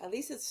 so at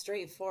least it's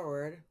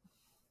straightforward.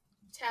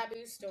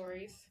 Taboo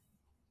stories.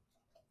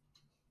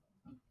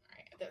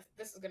 Alright,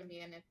 this is gonna be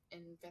an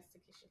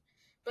investigation.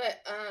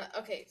 But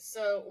okay,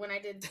 so when I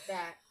did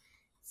that,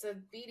 so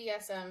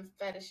BDSM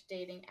fetish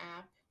dating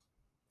app,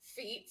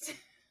 Feet.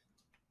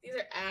 These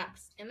are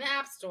apps in the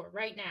App Store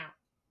right now.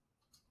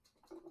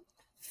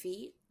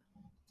 Feet?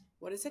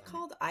 What is it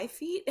called?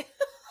 iFeet?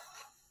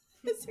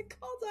 Is it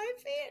called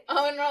iFeet?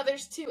 Oh no,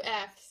 there's 2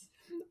 F's.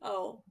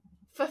 Oh.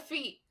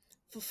 Feet.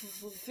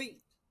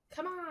 Feet.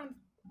 Come on.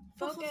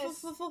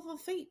 Focus.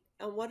 Feet.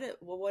 And what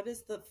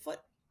is the foot?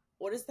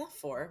 What is that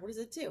for? What does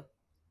it do?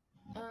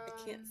 I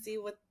can't see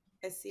what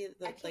I see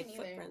the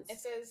footprints. It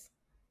says,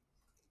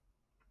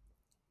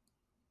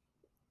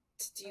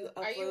 do you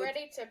upload... Are you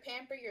ready to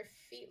pamper your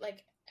feet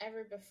like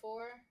ever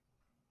before?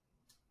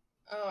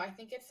 Oh, I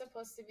think it's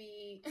supposed to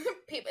be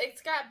people.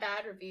 It's got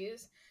bad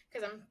reviews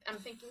because I'm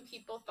thinking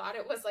people thought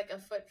it was like a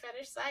foot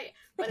fetish site,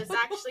 but it's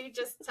actually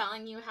just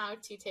telling you how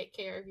to take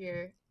care of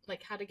your,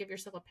 like, how to give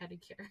yourself a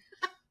pedicure.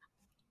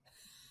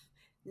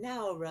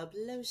 Now rub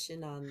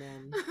lotion on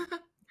them.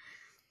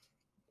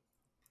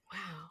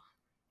 Wow.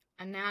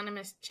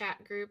 Anonymous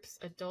chat groups,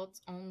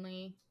 adults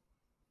only.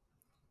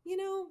 You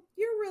know,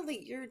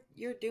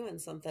 you're doing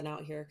something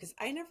out here, because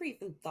I never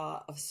even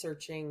thought of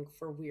searching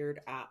for weird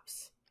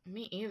apps.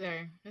 Me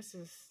either. This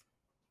is...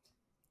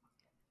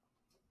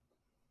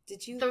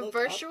 Did you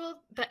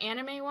the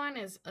anime one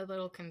is a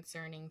little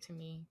concerning to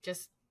me.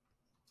 Just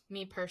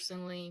me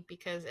personally,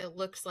 because it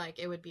looks like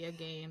it would be a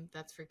game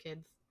that's for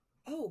kids.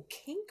 Oh,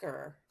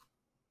 Kinker.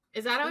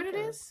 Is that what it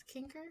is?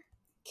 Kinker?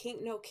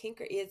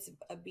 Kinker. It's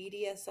a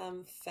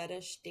BDSM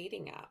fetish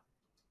dating app.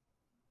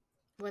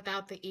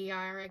 Without the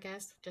ER, I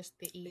guess. Just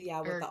the E.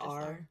 Yeah, with the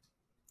R.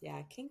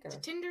 Yeah, Kinker.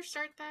 Did Tinder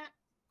start that?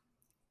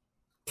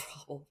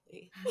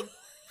 Probably.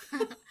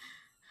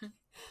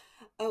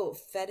 Oh,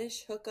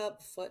 fetish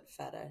hookup foot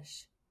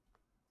fetish.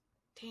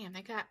 Damn,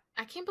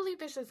 I can't believe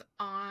this is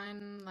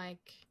on,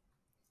 like...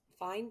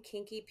 Find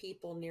kinky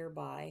people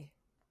nearby.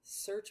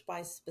 Search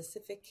by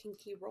specific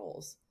kinky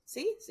roles.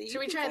 See? So should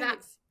we try that?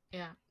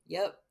 Yeah.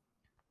 Yep.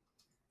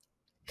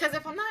 Because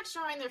if I'm not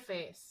showing their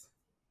face,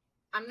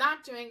 I'm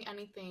not doing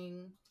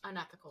anything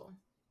unethical.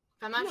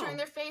 If I'm not showing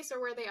their face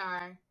or where they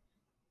are,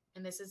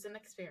 and this is an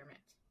experiment.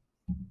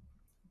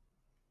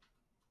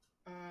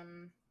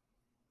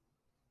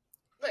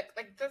 Look,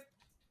 like this.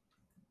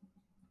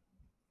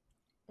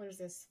 What is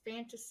this?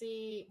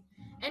 Fantasy.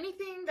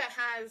 Anything that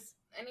has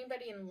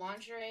anybody in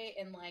lingerie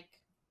and, like,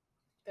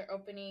 they're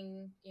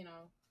opening, you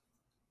know.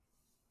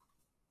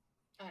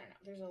 I don't know.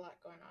 There's a lot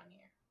going on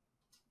here.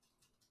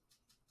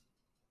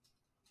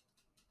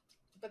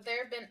 But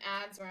there have been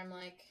ads where I'm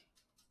like,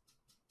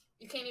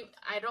 you can't even,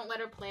 I don't let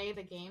her play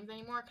the games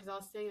anymore because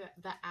I'll see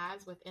the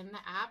ads within the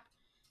app,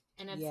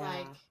 and it's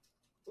like,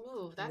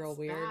 ooh, that's real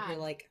weird. bad. You're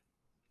like,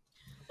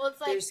 well, it's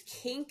like, there's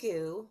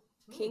Kinku.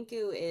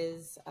 Kinku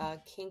is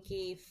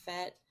kinky,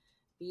 fet,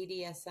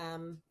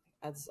 BDSM,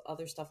 that's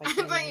other stuff I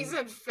can't thought you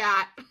said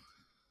fat.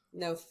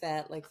 No,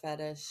 fet, like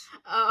fetish.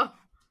 Oh.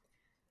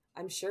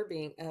 I'm sure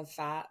being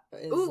fat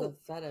is a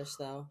fetish,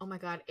 though. Oh my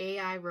god,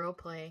 AI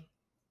roleplay.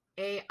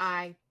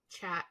 AI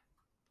chat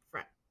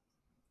friend.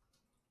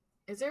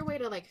 Is there a way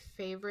to, like,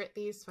 favorite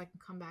these so I can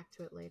come back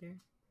to it later?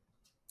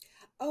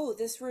 Oh,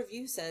 this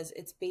review says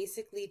it's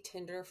basically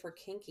Tinder for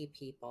kinky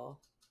people.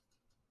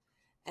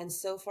 And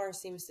so far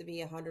seems to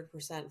be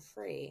 100%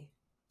 free.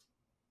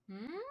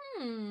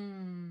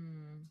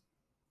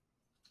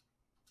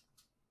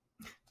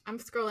 I'm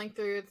scrolling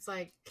through. It's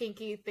like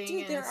kinky thing.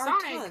 Dude, and there are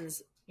Sonic.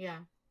 tons. Yeah.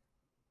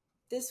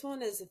 This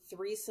one is a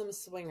threesome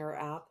swinger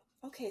app.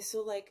 Okay,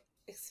 so, like,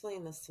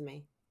 explain this to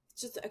me.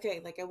 Just,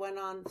 okay, like, I went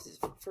on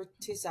for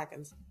 2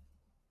 seconds.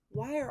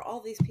 Why are all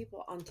these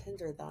people on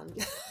Tinder then?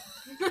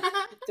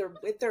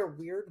 with their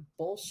weird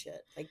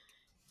bullshit. Like,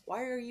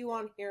 why are you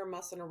on here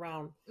messing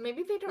around?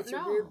 Maybe they don't know.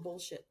 It's weird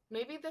bullshit.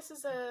 Maybe this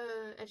is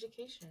a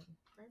education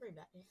for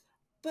everybody.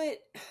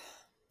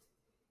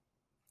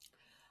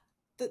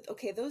 But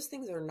okay, those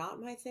things are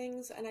not my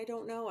things, and I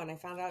don't know. And I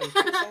found out in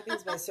 2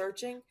 seconds by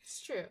searching.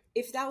 It's true.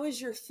 If that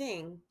was your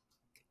thing,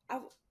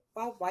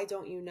 why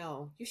don't you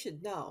know? You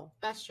should know.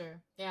 That's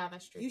true. Yeah,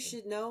 that's true. You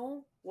should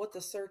know what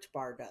the search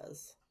bar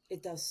does.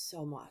 It does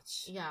so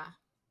much. Yeah.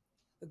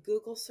 A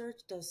Google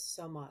search does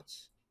so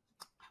much.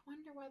 I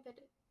wonder why they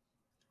did.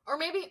 Or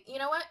maybe, you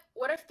know what?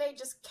 What if they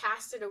just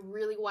casted a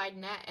really wide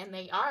net and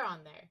they are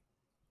on there?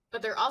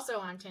 But they're also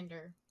on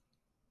Tinder.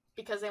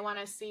 Because they want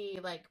to see,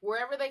 like,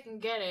 wherever they can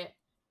get it,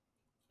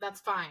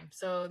 that's fine.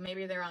 So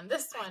maybe they're on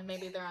this one.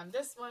 Maybe they're on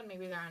this one.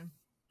 Maybe they're on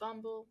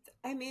Bumble.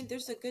 I mean,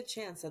 there's a good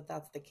chance that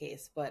that's the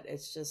case. But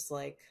it's just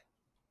like...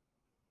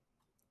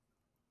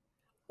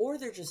 Or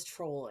they're just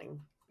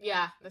trolling.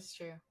 Yeah, that's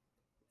true.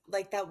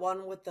 Like that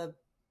one with the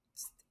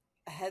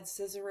head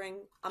scissoring.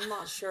 I'm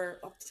not sure.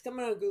 I'm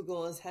going to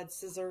Google is head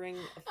scissoring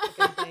a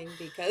fucking thing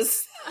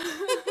because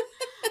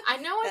I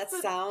know it's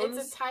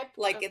a type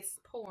like of it's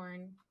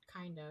porn,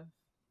 kind of.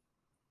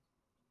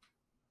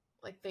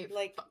 Like they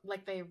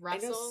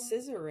wrestle. I know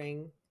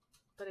scissoring,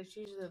 but it's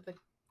usually the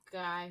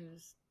guy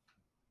who's.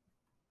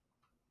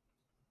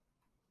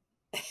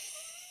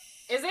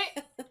 Is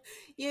it?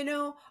 You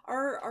know,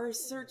 our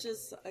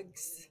searches. I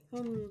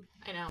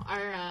know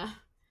our.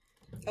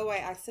 Oh, I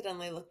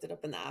accidentally looked it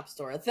up in the App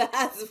Store.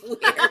 That's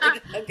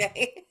weird.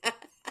 Okay,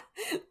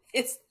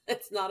 it's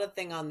not a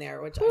thing on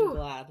there, which I'm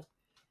glad.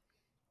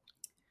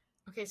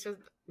 Okay, so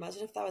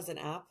imagine if that was an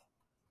app.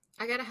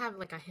 I gotta have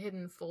like a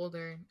hidden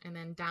folder and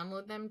then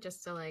download them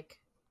just to like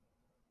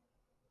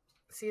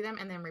see them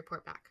and then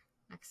report back.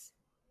 Next.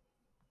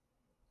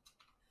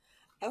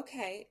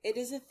 Okay, it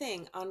is a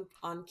thing on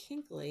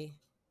Kinkly.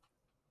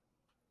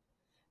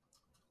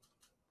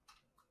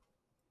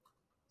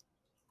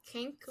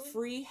 Kinkly?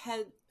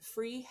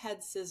 Free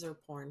head scissor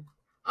porn.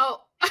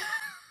 Oh.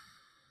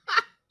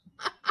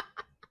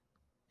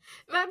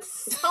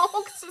 That's so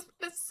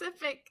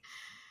specific.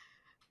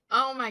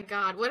 Oh my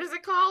god, what is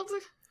it called?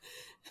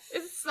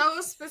 It's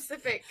so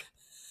specific.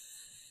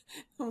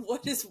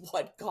 What is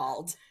what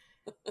called?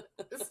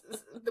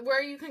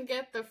 Where you can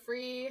get the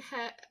free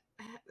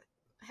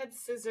head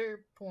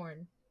scissor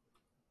porn.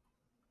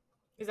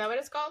 Is that what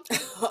it's called?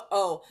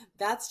 Oh,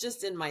 that's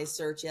just in my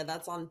search. Yeah,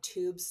 that's on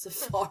Tube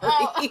Safari.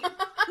 Oh.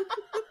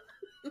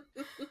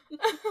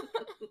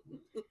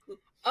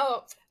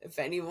 Oh. If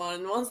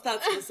anyone wants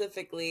that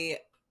specifically,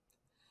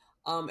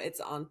 it's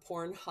on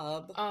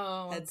Pornhub.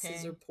 Oh, okay. Head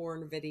scissor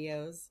porn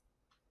videos.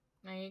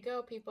 There you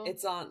go, people.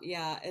 It's on,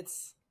 yeah,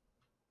 it's...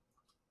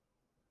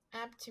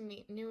 App to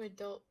meet new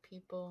adult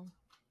people.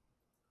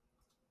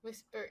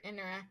 Whisper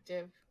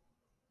Interactive.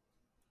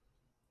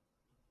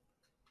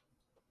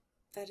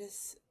 That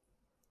is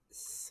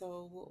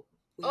so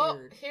weird. Oh,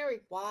 here we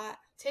go. What?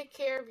 Take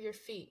care of your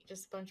feet.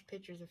 Just a bunch of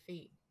pictures of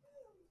feet.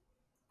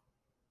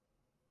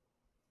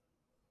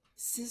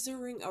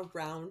 Scissoring a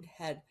round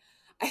head.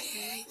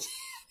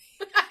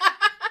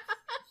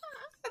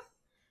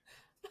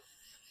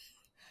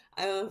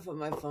 I want to put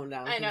my phone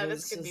down. I know,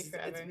 this could be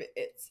forever.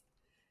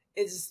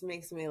 It just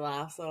makes me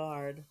laugh so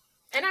hard.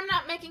 And I'm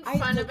not making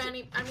fun of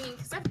any... I mean,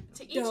 because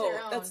to each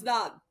their own. That's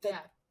not...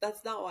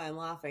 That's not why I'm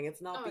laughing.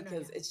 It's not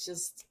because it's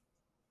just...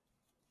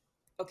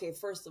 Okay,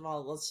 first of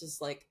all, let's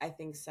just like... I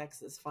think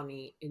sex is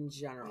funny in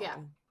general. Yeah.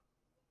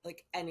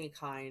 Like, any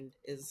kind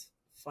is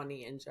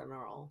funny in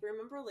general.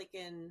 Remember, like,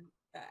 in...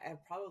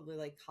 probably,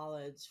 like,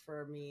 college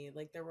for me,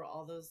 like, there were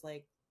all those,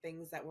 like,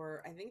 things that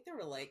were... I think they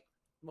were, like,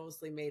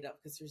 mostly made up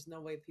because there's no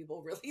way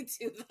people really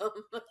do them.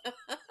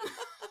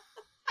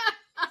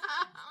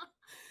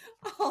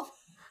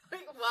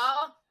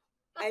 Well,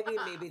 I mean,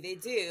 maybe they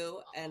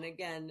do. And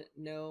again,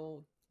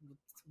 no,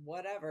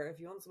 whatever. If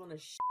you want someone to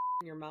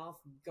in your mouth,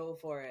 go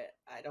for it.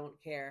 I don't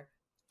care.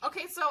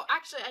 Okay, so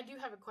actually, I do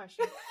have a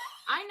question.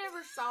 I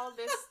never saw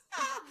this.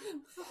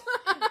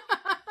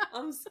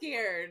 I'm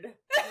scared.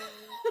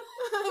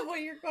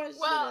 What your question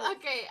Well, is.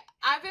 Okay.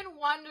 I've been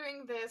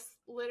wondering this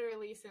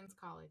literally since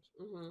college.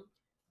 Mm-hmm.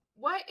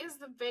 What is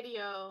the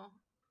video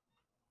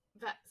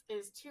that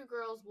is 2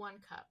 girls, 1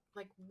 cup?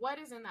 Like, what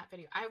is in that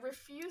video? I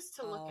refuse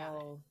to look at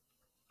it.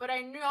 But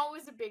I know it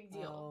was a big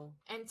deal.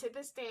 And to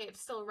this day, it's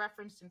still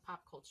referenced in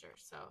pop culture.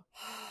 So,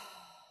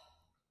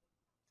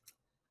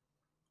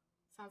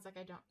 sounds like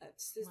I don't want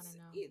to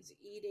know. It's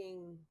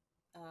eating,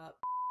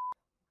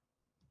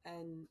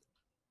 and...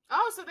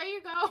 Oh, so there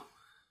you go.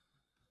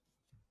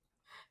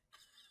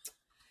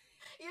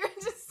 You're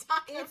just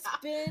talking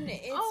about...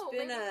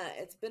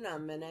 It's been a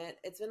minute.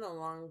 It's been a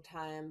long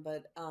time,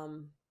 but,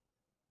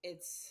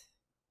 it's,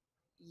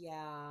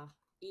 yeah,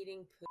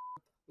 eating poop,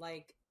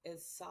 like,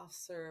 is soft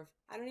serve.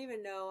 I don't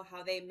even know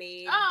how they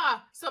made...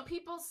 so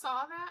people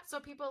saw that? So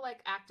people,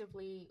 like,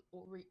 actively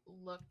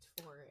looked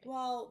for it?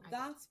 Well,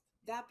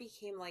 that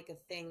became, like, a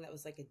thing that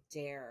was, like, a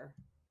dare.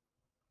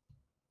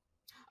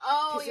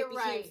 Oh, you're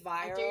right. It became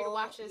viral. I dare to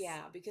watch this.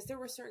 Yeah, because there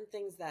were certain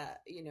things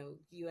that, you know,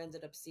 you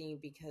ended up seeing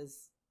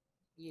because,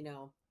 you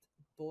know,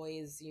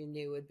 boys you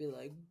knew would be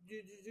like,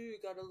 you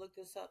gotta look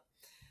this up.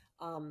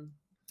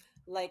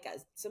 Like,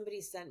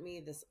 somebody sent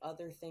me this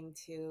other thing,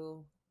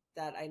 too,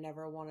 that I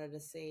never wanted to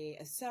see.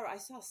 I've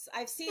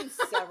seen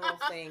several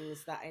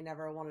things that I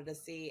never wanted to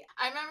see.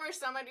 I remember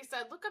somebody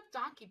said, look up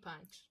Donkey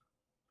Punch.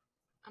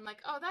 I'm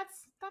like, oh,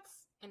 that's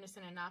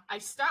innocent enough. I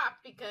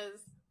stopped because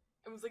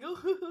I was like, oh,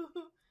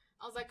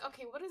 I was like,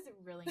 okay, what does it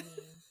really mean?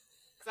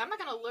 Because I'm not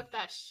going to look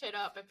that shit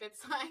up if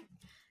it's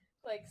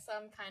like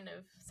some kind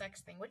of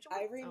sex thing.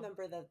 I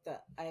remember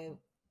that I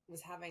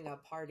was having a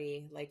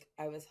party, like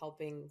I was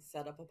helping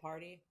set up a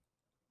party.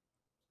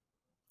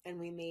 And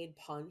we made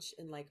punch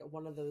in like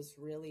one of those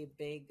really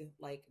big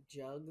like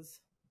jugs.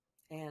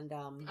 And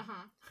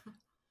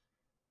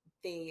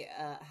they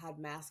had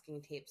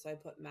masking tape. So I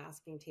put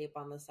masking tape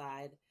on the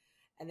side.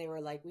 And they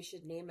were like, we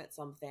should name it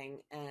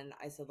something. And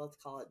I said, let's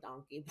call it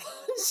Donkey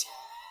Punch.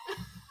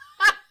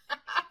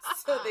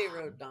 So they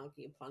wrote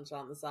Donkey Punch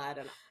on the side.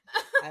 And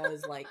I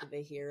was like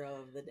the hero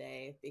of the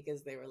day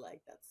because they were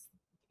like, that's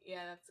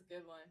a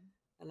good one.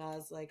 And I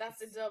was like,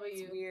 that's a W.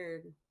 It's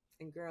weird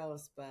and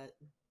gross, but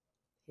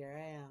here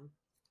I am.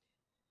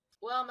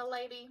 Well,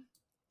 milady,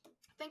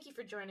 thank you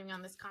for joining me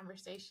on this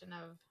conversation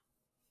of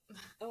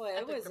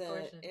it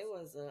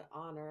was an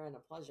honor and a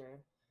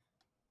pleasure.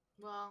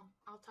 Well,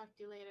 I'll talk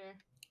to you later.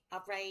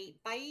 All right.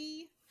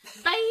 Bye.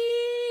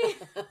 Bye.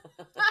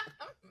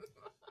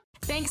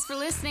 Thanks for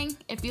listening.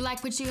 If you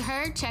like what you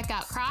heard, check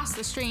out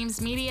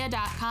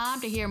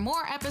crossthestreamsmedia.com to hear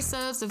more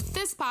episodes of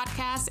this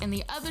podcast and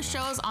the other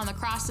shows on the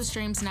Cross the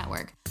Streams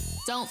network.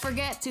 Don't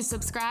forget to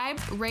subscribe,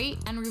 rate,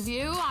 and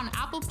review on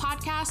Apple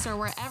Podcasts or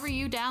wherever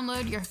you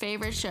download your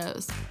favorite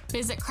shows.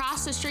 Visit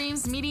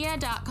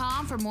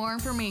crossthestreamsmedia.com for more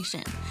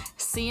information.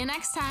 See you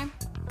next time.